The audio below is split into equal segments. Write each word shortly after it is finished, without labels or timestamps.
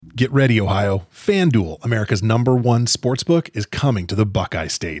Get ready, Ohio. FanDuel, America's #1 sportsbook, is coming to the Buckeye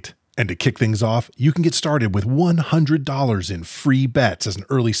State. And to kick things off, you can get started with $100 in free bets as an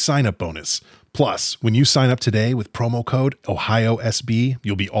early sign-up bonus. Plus, when you sign up today with promo code OhioSB,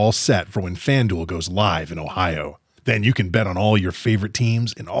 you'll be all set for when FanDuel goes live in Ohio. Then you can bet on all your favorite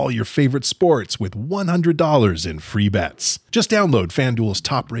teams and all your favorite sports with $100 in free bets. Just download FanDuel's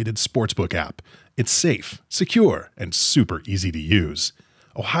top-rated sportsbook app. It's safe, secure, and super easy to use.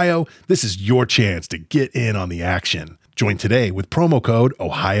 Ohio, this is your chance to get in on the action. Join today with promo code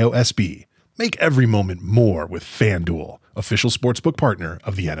OhioSB. Make every moment more with FanDuel, official sportsbook partner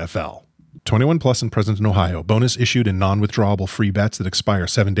of the NFL. 21 plus and present in Ohio. Bonus issued in non-withdrawable free bets that expire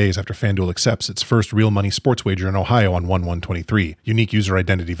 7 days after FanDuel accepts its first real money sports wager in Ohio on 1/1/23. Unique user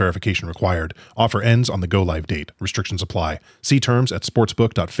identity verification required. Offer ends on the go-live date. Restrictions apply. See terms at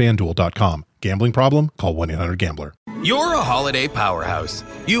sportsbook.fanduel.com. Gambling problem? Call 1-800-GAMBLER. You're a holiday powerhouse.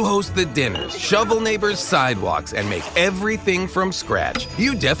 You host the dinners, shovel neighbors' sidewalks, and make everything from scratch.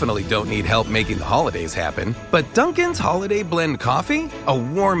 You definitely don't need help making the holidays happen. But Dunkin's Holiday Blend Coffee? A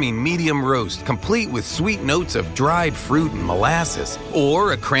warming medium roast complete with sweet notes of dried fruit and molasses.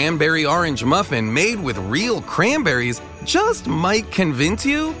 Or a cranberry orange muffin made with real cranberries just might convince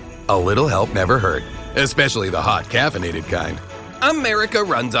you? A little help never hurt. Especially the hot caffeinated kind. America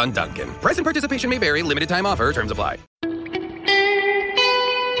runs on Dunkin'. Price and participation may vary. Limited time offer. Terms apply.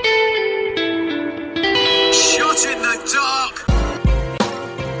 Shot in the dark.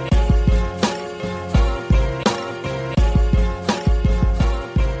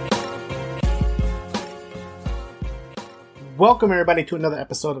 Welcome everybody to another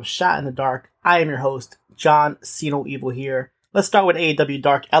episode of Shot in the Dark. I am your host, John Cino Evil here. Let's start with AEW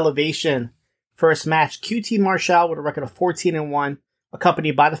Dark Elevation. First match, QT Marshall with a record of 14-1,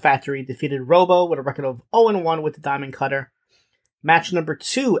 accompanied by The Factory, defeated Robo with a record of 0-1 with the Diamond Cutter. Match number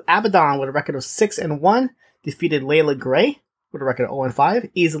 2, Abaddon with a record of 6-1, defeated Layla Gray with a record of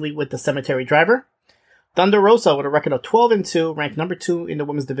 0-5, easily with the Cemetery Driver. Thunder Rosa with a record of 12-2, ranked number 2 in the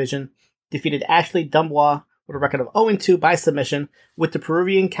women's division, defeated Ashley Dubois with a record of 0-2 by submission with the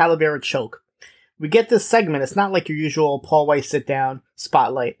Peruvian Calavera Choke. We get this segment, it's not like your usual Paul White sit-down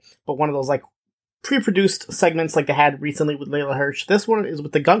spotlight, but one of those like pre-produced segments like they had recently with Layla Hirsch. This one is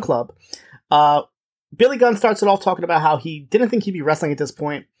with the Gun Club. Billy Gunn starts it off talking about how he didn't think he'd be wrestling at this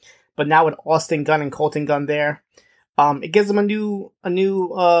point, but now with Austin Gunn and Colton Gunn there, it gives him a new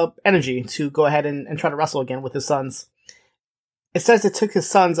energy to go ahead and try to wrestle again with his sons. It says it took his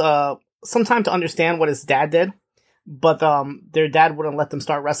sons some time to understand what his dad did, but their dad wouldn't let them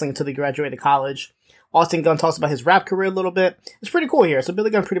start wrestling until they graduated college. Austin Gunn talks about his rap career a little bit. It's pretty cool here. So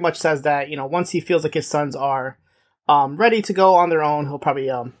Billy Gunn pretty much says that, once he feels like his sons are ready to go on their own, he'll probably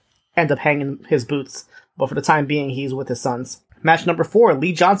end up hanging his boots. But for the time being, he's with his sons. Match number 4,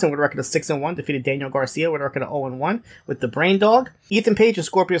 Lee Johnson with a record of 6-1, defeated Daniel Garcia with a record of 0-1 with the Brain Dog. Ethan Page and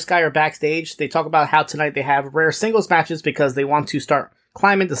Scorpio Sky are backstage. They talk about how tonight they have rare singles matches because they want to start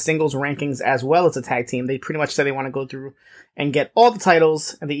climbing the singles rankings as well as a tag team. They pretty much said they want to go through and get all the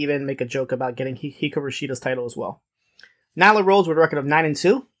titles, and they even make a joke about getting Hikaru Shida's title as well. Nyla Rose with a record of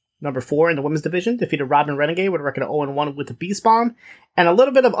 9-2, number 4 in the women's division, defeated Robin Renegade with a record of 0-1 with the Beast Bomb, and a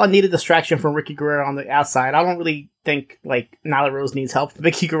little bit of unneeded distraction from Ricky Guerrero on the outside. I don't really think Nyla Rose needs help from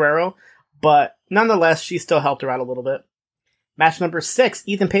Vicky Guerrero, but nonetheless, she still helped her out a little bit. Match number 6,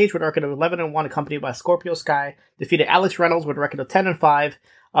 Ethan Page with a record of 11-1, accompanied by Scorpio Sky, defeated Alex Reynolds with a record of 10-5.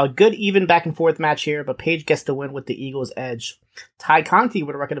 A good even back and forth match here, but Page gets the win with the Eagles edge. Ty Conti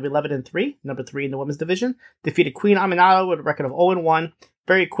with a record of 11-3, number 3 in the women's division, defeated Queen Aminata with a record of 0-1,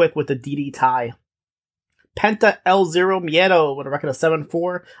 very quick with the DD tie. Penta El Zero Miedo with a record of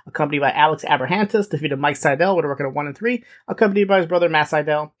 7-4, accompanied by Alex Abrahantes, defeated Mike Seidel with a record of 1-3, accompanied by his brother Matt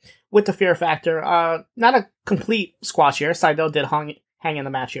Seidel with the Fear Factor. Not a complete squash here. Seidel did hang in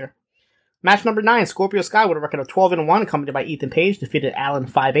the match here. Match number 9, Scorpio Sky with a record of 12-1, accompanied by Ethan Page, defeated Alan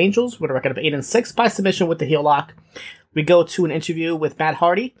Five Angels with a record of 8-6 by submission with the heel lock. We go to an interview with Matt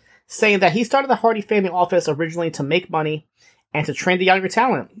Hardy, saying that he started the Hardy family office originally to make money and to train the younger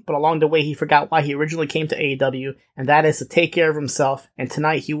talent, but along the way he forgot why he originally came to AEW, and that is to take care of himself, and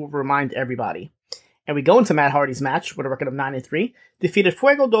tonight he will remind everybody. And we go into Matt Hardy's match with a record of 9-3, defeated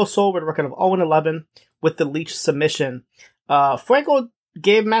Fuego del Sol with a record of 0-11 with the Leech submission. Fuego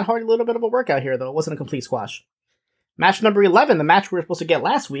gave Matt Hardy a little bit of a workout here, though. It wasn't a complete squash. Match number 11, the match we were supposed to get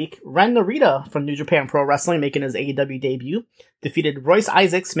last week, Ren Narita from New Japan Pro Wrestling making his AEW debut, defeated Royce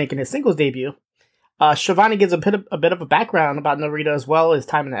Isaacs making his singles debut. Shivani gives a bit of a background about Narita as well, his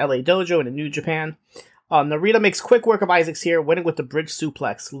time in the LA Dojo and in New Japan. Narita makes quick work of Isaacs here, winning with the bridge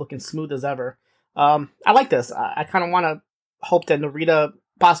suplex, looking smooth as ever. I like this. I kind of want to hope that Narita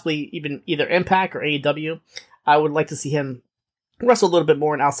possibly even either Impact or AEW. I would like to see him wrestle a little bit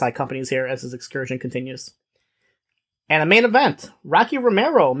more in outside companies here as his excursion continues. And a main event, Rocky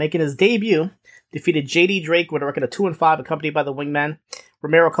Romero making his debut, defeated JD Drake with a record of 2-5, accompanied by the Wingmen.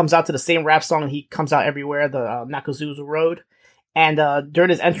 Romero comes out to the same rap song he comes out everywhere, the Nakazuzu Road. And during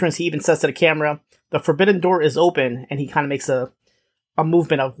his entrance, he even says to the camera, "The forbidden door is open," and he kind of makes a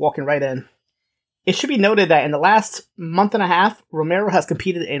movement of walking right in. It should be noted that in the last month and a half, Romero has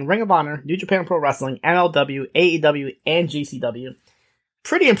competed in Ring of Honor, New Japan Pro Wrestling, MLW, AEW, and GCW.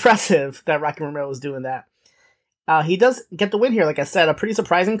 Pretty impressive that Rocky Romero is doing that. He does get the win here, like I said. Pretty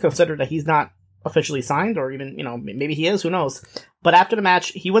surprising considering that he's not officially signed, or even, maybe he is, who knows. But after the match,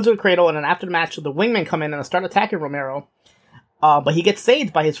 he wins with a cradle, and then after the match, the Wingmen come in and start attacking Romero. But he gets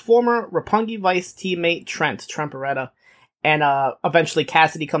saved by his former Roppongi Vice teammate, Trent Beretta. And eventually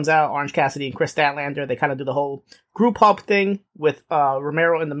Cassidy comes out, Orange Cassidy and Chris Statlander. They kind of do the whole group hop thing with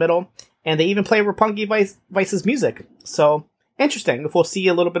Romero in the middle. And they even play Roppongi Vice's music. So, interesting. If we'll see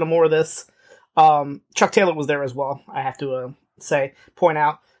a little bit more of this. Chuck Taylor was there as well, I have to point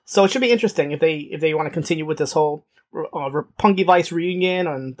out. So it should be interesting if they want to continue with this whole Roppongi Vice reunion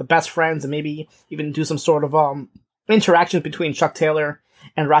and the best friends, and maybe even do some sort of interactions between Chuck Taylor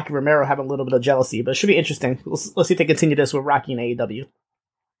and Rocky Romero, having a little bit of jealousy. But it should be interesting. Let's see if they continue this with Rocky and AEW.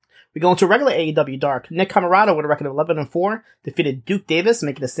 We go into regular AEW Dark. Nick Camarado with a record of 11-4 defeated Duke Davis,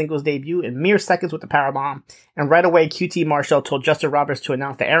 making a singles debut in mere seconds with the powerbomb. And right away, QT Marshall told Justin Roberts to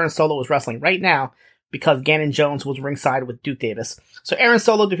announce that Aaron Solo was wrestling right now because Gannon Jones was ringside with Duke Davis. So Aaron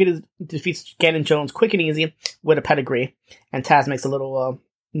Solo defeats Gannon Jones quick and easy with a pedigree. And Taz makes a little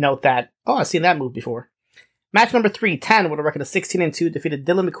note that, I've seen that move before. Match number 3, 10 with a record of 16-2 defeated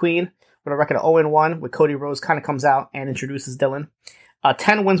Dylan McQueen with a record of 0-1, with Cody Rhodes kind of comes out and introduces Dylan.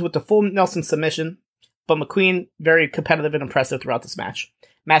 10 wins with the full Nelson submission, but McQueen very competitive and impressive throughout this match.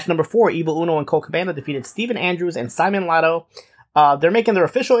 Match number 4, Evil Uno and Colt Cabana defeated Steven Andrews and Simon Lotto. They're making their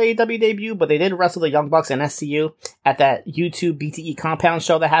official AEW debut, but they did wrestle the Young Bucks and SCU at that YouTube BTE Compound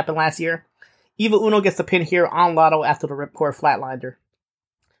show that happened last year. Evil Uno gets the pin here on Lotto after the Ripcord flatlined.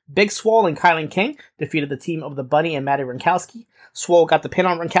 Big Swole and Kylan King defeated the team of the Bunny and Matty Rankowski. Swole got the pin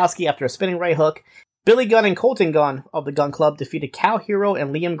on Rankowski after a spinning right hook. Billy Gunn and Colton Gunn of the Gun Club defeated Cal Hero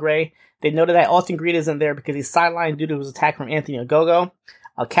and Liam Gray. They noted that Austin Green isn't there because he's sidelined due to his attack from Anthony Ogogo.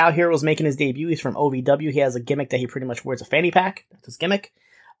 Cal Hero is making his debut. He's from OVW. He has a gimmick that he pretty much wears a fanny pack. That's his gimmick.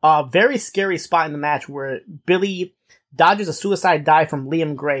 Very scary spot in the match where Billy dodges a suicide dive from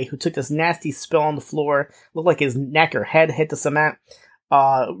Liam Gray, who took this nasty spill on the floor. Looked like his neck or head hit the cement.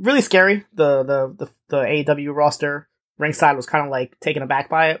 Really scary. The AEW roster ringside was kind of like taken aback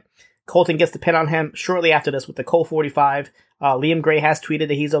by it. Colton gets the pin on him shortly after this with the Colt 45. Liam Gray has tweeted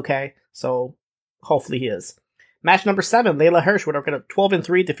that he's okay, so hopefully he is. Match number 7, Layla Hirsch with a record of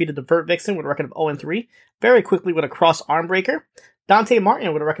 12-3 defeated the Vert Vixen with a record of 0-3, very quickly with a cross arm breaker. Dante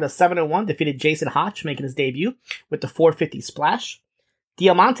Martin with a record of 7-1 defeated Jason Hotch, making his debut with the 450 splash.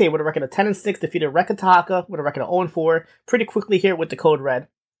 Diamante with a record of 10-6 defeated Rekka Tahaka with a record of 0-4, pretty quickly here with the code red.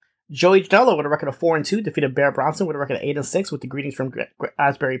 Joey Janela with a record of 4-2 defeated Bear Bronson with a record of 8-6 with the greetings from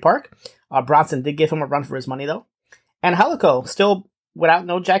Asbury Park. Bronson did give him a run for his money though. And Helico, still without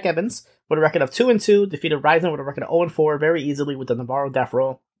no Jack Evans, with a record of 2-2, defeated Ryzen with a record of 0-4 very easily with the Navarro Death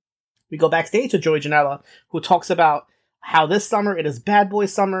Roll. We go backstage to Joey Janela, who talks about how this summer it is Bad Boy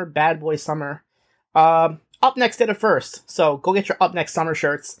Summer, Bad Boy Summer. Up Next did it first, so go get your Up Next summer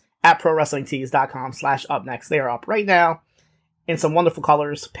shirts at ProWrestlingTees.com/upnext. They are up right now in some wonderful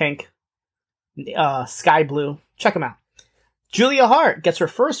colors, pink, sky blue. Check them out. Julia Hart gets her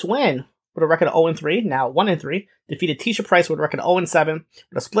first win with a record of 0-3, now 1-3. Defeated Tisha Price with a record of 0-7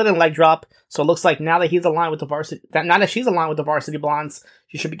 with a split and leg drop. So it looks like now that she's aligned with the Varsity Blondes,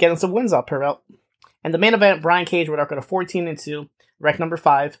 she should be getting some wins up her belt. And the main event, Brian Cage with a record of 14-2, rec number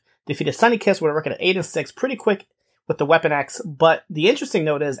 5, defeated Sunny Kiss with a record of 8-6, pretty quick with the Weapon X. But the interesting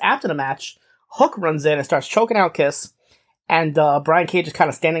note is, after the match, Hook runs in and starts choking out Kiss, and Brian Cage is kind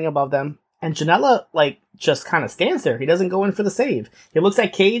of standing above them. And Janela, just kind of stands there. He doesn't go in for the save. It looks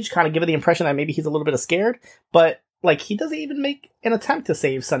like Cage, kind of giving the impression that maybe he's a little bit scared, but, he doesn't even make an attempt to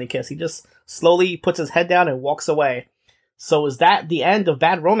save Sunny Kiss. He just slowly puts his head down and walks away. So is that the end of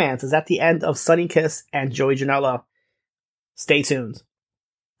Bad Romance? Is that the end of Sunny Kiss and Joey Janela? Stay tuned.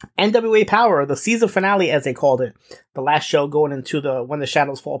 NWA Power, the season finale, as they called it. The last show going into the When the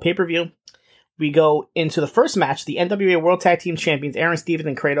Shadows Fall pay-per-view. We go into the first match. The NWA World Tag Team Champions, Aaron Stevens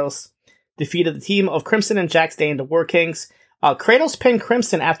and Kratos, defeated the team of Crimson and Jack Stane, the War Kings. Kratos pinned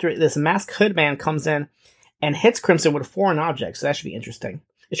Crimson after this masked hood man comes in and hits Crimson with a foreign object, so that should be interesting.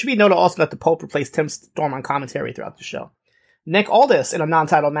 It should be noted also that the Pope replaced Tim Storm on commentary throughout the show. Nick Aldis, in a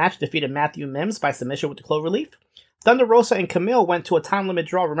non-title match, defeated Matthew Mims by submission with the Cloverleaf. Thunder Rosa and Camille went to a time limit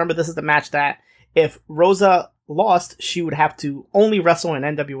draw. Remember, this is the match that if Rosa lost, she would have to only wrestle in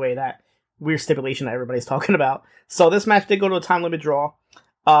NWA, that weird stipulation that everybody's talking about. So this match did go to a time limit draw.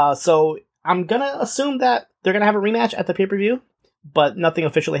 So I'm going to assume that they're going to have a rematch at the pay-per-view, but nothing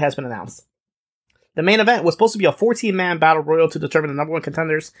officially has been announced. The main event was supposed to be a 14-man battle royal to determine the number one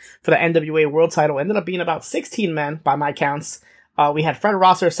contenders for the NWA World title. Ended up being about 16 men by my counts. We had Fred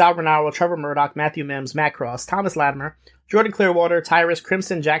Rosser, Sal Bernardo, Trevor Murdoch, Matthew Mims, Matt Cross, Thomas Latimer, Jordan Clearwater, Tyrus,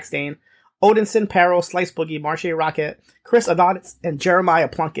 Crimson, Jack Stain, Odinson, Perro, Slice Boogie, Marche Rocket, Chris Adonis, and Jeremiah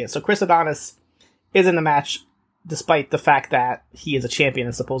Plunkett. So Chris Adonis is in the match, despite the fact that he is a champion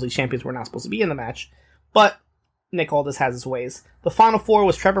and supposedly champions were not supposed to be in the match. But Nick Aldis has his ways. The final four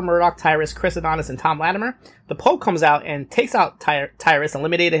was Trevor Murdoch, Tyrus, Chris Adonis, and Tom Latimer. The Pope comes out and takes out Tyrus,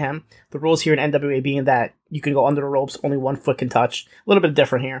 eliminated him. The rules here in NWA being that you can go under the ropes, only 1 foot can touch. A little bit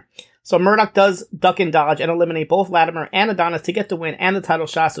different here. So Murdoch does duck and dodge and eliminate both Latimer and Adonis to get the win and the title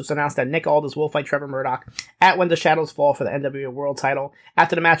shot. So it's announced that Nick Aldis will fight Trevor Murdoch at When the Shadows Fall for the NWA World title.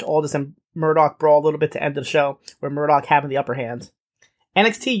 After the match, Aldis and Murdoch brawl a little bit to end the show, where Murdoch having the upper hand.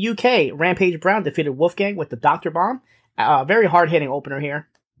 NXT UK, Rampage Brown defeated Wolfgang with the Dr. Bomb. Very hard-hitting opener here.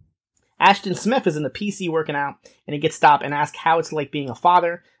 Ashton Smith is in the PC working out, and he gets stopped and asked how it's like being a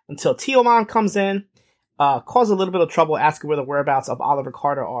father, until Teomon comes in, causes a little bit of trouble, asking where the whereabouts of Oliver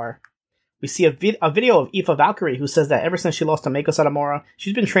Carter are. We see a video of Aoife Valkyrie, who says that ever since she lost to Meiko Satomura,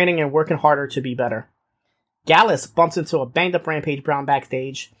 she's been training and working harder to be better. Gallus bumps into a banged-up Rampage Brown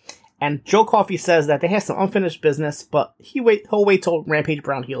backstage, and Joe Coffey says that they have some unfinished business, but he'll wait till Rampage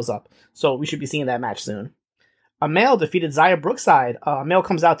Brown heals up, so we should be seeing that match soon. Amale defeated Zaya Brookside. Amale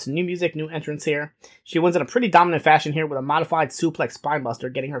comes out to new music, new entrance here. She wins in a pretty dominant fashion here with a modified suplex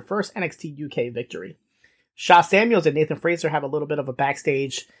spinebuster, getting her first NXT UK victory. Shaw Samuels and Nathan Fraser have a little bit of a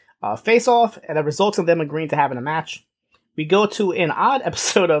backstage face-off, and that results in them agreeing to having a match. We go to an odd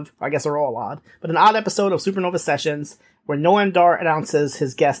episode of, I guess they're all odd, but an odd episode of Supernova Sessions, where Noam Dar announces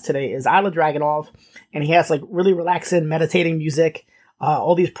his guest today is Ilya Dragunov, and he has like really relaxing, meditating music,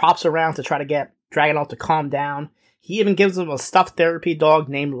 all these props around to try to get Dragunov to calm down. He even gives him a stuffed therapy dog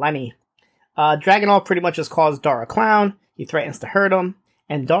named Lenny. Dragunov pretty much just calls Dar a clown. He threatens to hurt him,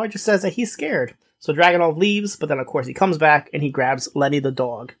 and Dar just says that he's scared. So Dragunov leaves, but then of course he comes back and he grabs Lenny the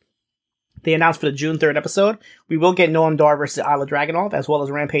dog. They announced for the June 3rd episode, we will get Noam Dar versus Ilya Dragunov, as well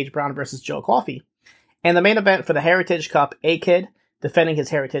as Rampage Brown versus Joe Coffey. And the main event for the Heritage Cup, A-Kid defending his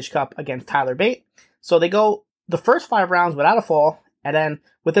Heritage Cup against Tyler Bate. So they go the first 5 rounds without a fall, and then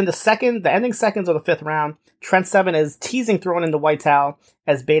within the ending seconds of the 5th round, Trent Seven is teasing throwing in the white towel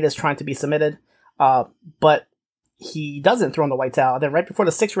as Bate is trying to be submitted, but he doesn't throw in the white towel. Then right before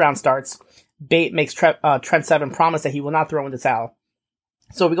the 6th round starts, Bate makes Trent Seven promise that he will not throw in the towel.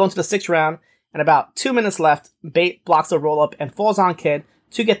 So we go into the 6th round, and about 2 minutes left, Bate blocks a roll-up and falls on Kid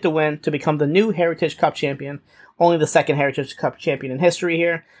to get the win to become the new Heritage Cup champion. Only the 2nd Heritage Cup champion in history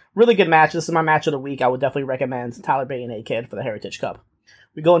here. Really good match. This is my match of the week. I would definitely recommend Tyler Bate and A-Kid for the Heritage Cup.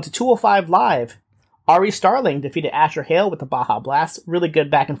 We go into 205 Live. Ari Starling defeated Asher Hale with the Baja Blast. Really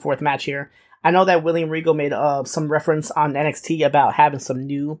good back and forth match here. I know that William Regal made some reference on NXT about having some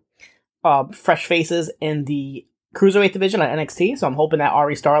new fresh faces in the Cruiserweight division at NXT, so I'm hoping that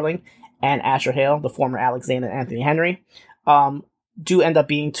Ari Starling and Asher Hale, the former Alex Zane and Anthony Henry, do end up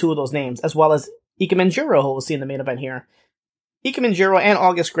being 2 of those names, as well as Ika Manjuro, who we'll see in the main event here. Ika Manjuro and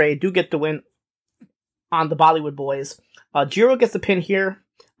August Gray do get the win on the Bollywood Boys. Jiro gets the pin here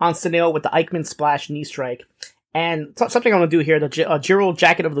on Sunil with the Eichmann Splash knee strike. And something I'm going to do here, the Jiro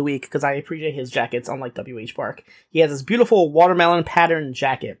jacket of the week, because I appreciate his jackets, unlike WH Park. He has this beautiful watermelon pattern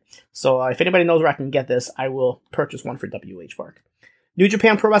jacket. So if anybody knows where I can get this, I will purchase one for WH Park. New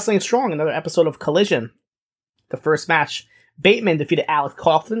Japan Pro Wrestling Strong, another episode of Collision. The first match, Bateman defeated Alex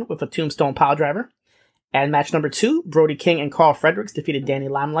Coughlin with a Tombstone Piledriver. And match number 2, Brody King and Carl Fredericks defeated Danny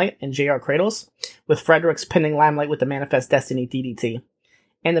Limelight and JR Kratos, with Fredericks pinning Limelight with the Manifest Destiny DDT.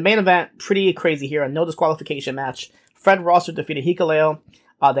 And the main event, pretty crazy here, a no disqualification match. Fred Rosser defeated Hikuleo.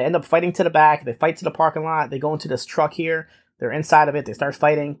 They end up fighting to the back. They fight to the parking lot. They go into this truck here. They're inside of it. They start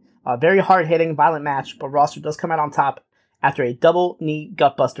fighting. Very hard-hitting, violent match, but Rosser does come out on top after a double knee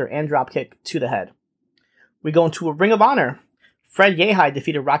gutbuster and dropkick to the head. We go into a Ring of Honor. Fred Yehai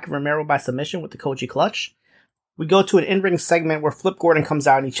defeated Rocky Romero by submission with the Koji Clutch. We go to an in-ring segment where Flip Gordon comes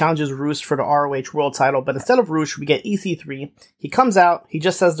out and he challenges Roos for the ROH World title, but instead of Roos, we get EC3. He comes out, he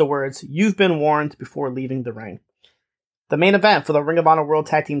just says the words, "You've been warned," before leaving the ring. The main event for the Ring of Honor World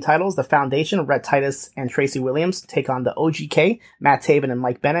Tag Team titles, the Foundation, Rhett Titus and Tracy Williams take on the OGK, Matt Taven and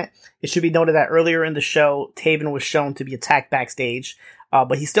Mike Bennett. It should be noted that earlier in the show, Taven was shown to be attacked backstage,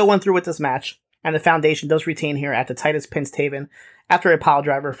 but he still went through with this match, and the Foundation does retain here after Titus pins Taven after a pile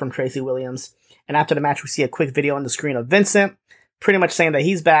driver from Tracy Williams. And after the match, we see a quick video on the screen of Vincent, pretty much saying that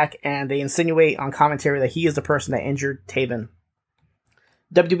he's back, and they insinuate on commentary that he is the person that injured Taven.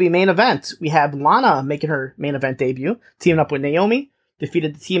 WWE main event, we have Lana making her main event debut, teaming up with Naomi,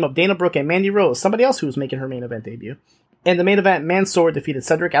 defeated the team of Dana Brooke and Mandy Rose, somebody else who was making her main event debut. In the main event, Mansoor defeated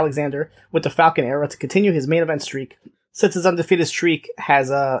Cedric Alexander with the Falcon Era to continue his main event streak, since his undefeated streak has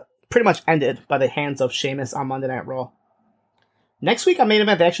pretty much ended by the hands of Sheamus on Monday Night Raw. Next week on main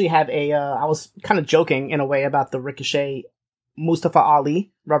event, they actually have I was kind of joking in a way about the Ricochet Mustafa Ali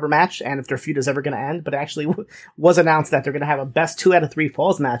rubber match and if their feud is ever going to end, but it actually was announced that they're going to have a best 2 out of 3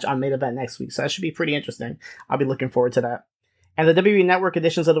 falls match on main event next week. So that should be pretty interesting. I'll be looking forward to that. And the WWE Network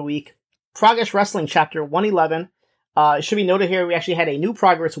editions of the week, Progress Wrestling Chapter 111. It should be noted here, we actually had a new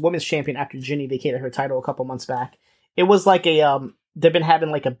Progress Women's Champion after Ginny vacated her title a couple months back. It was like they've been having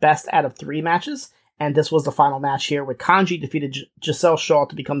like a best out of 3 matches. And this was the final match here where Kanji defeated Giselle Shaw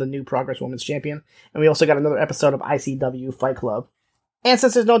to become the new Progress Women's Champion. And we also got another episode of ICW Fight Club. And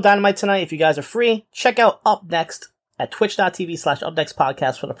since there's no Dynamite tonight, if you guys are free, check out Up Next at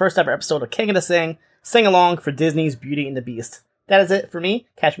twitch.tv/UpNextPodcast for the first ever episode of King of the Sing Along for Disney's Beauty and the Beast. That is it for me.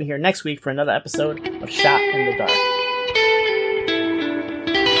 Catch me here next week for another episode of Shot in the Dark.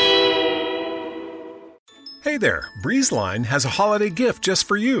 Hey there, BreezeLine has a holiday gift just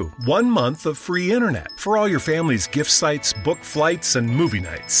for you. 1 month of free internet for all your family's gift sites, book flights, and movie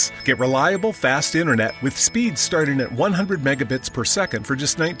nights. Get reliable, fast internet with speeds starting at 100 megabits per second for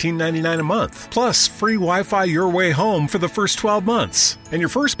just $19.99 a month. Plus, free Wi-Fi your way home for the first 12 months. And your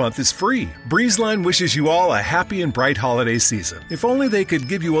first month is free. BreezeLine wishes you all a happy and bright holiday season. If only they could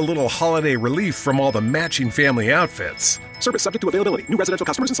give you a little holiday relief from all the matching family outfits. Service subject to availability. New residential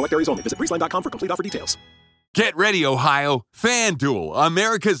customers in select areas only. Visit breezeline.com for complete offer details. Get ready, Ohio. FanDuel,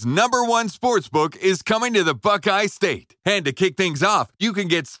 America's #1 sportsbook, is coming to the Buckeye State. And to kick things off, you can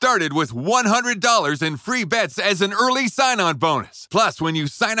get started with $100 in free bets as an early sign-on bonus. Plus, when you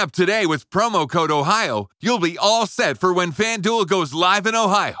sign up today with promo code OHIO, you'll be all set for when FanDuel goes live in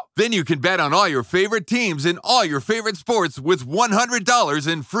Ohio. Then you can bet on all your favorite teams and all your favorite sports with $100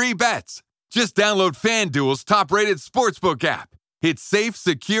 in free bets. Just download FanDuel's top-rated sportsbook app. It's safe,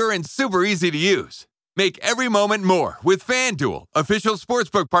 secure, and super easy to use. Make every moment more with FanDuel, official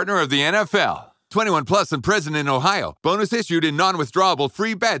sportsbook partner of the NFL. 21 plus and present in Ohio. Bonus issued in non-withdrawable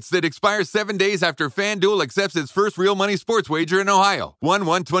free bets that expire 7 days after FanDuel accepts its first real money sports wager in Ohio.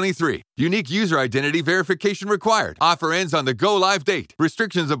 1/1/23. Unique user identity verification required. Offer ends on the go-live date.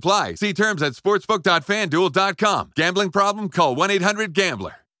 Restrictions apply. See terms at sportsbook.fanduel.com. Gambling problem? Call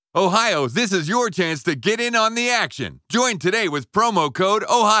 1-800-GAMBLER. Ohio, this is your chance to get in on the action. Join today with promo code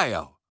OHIO.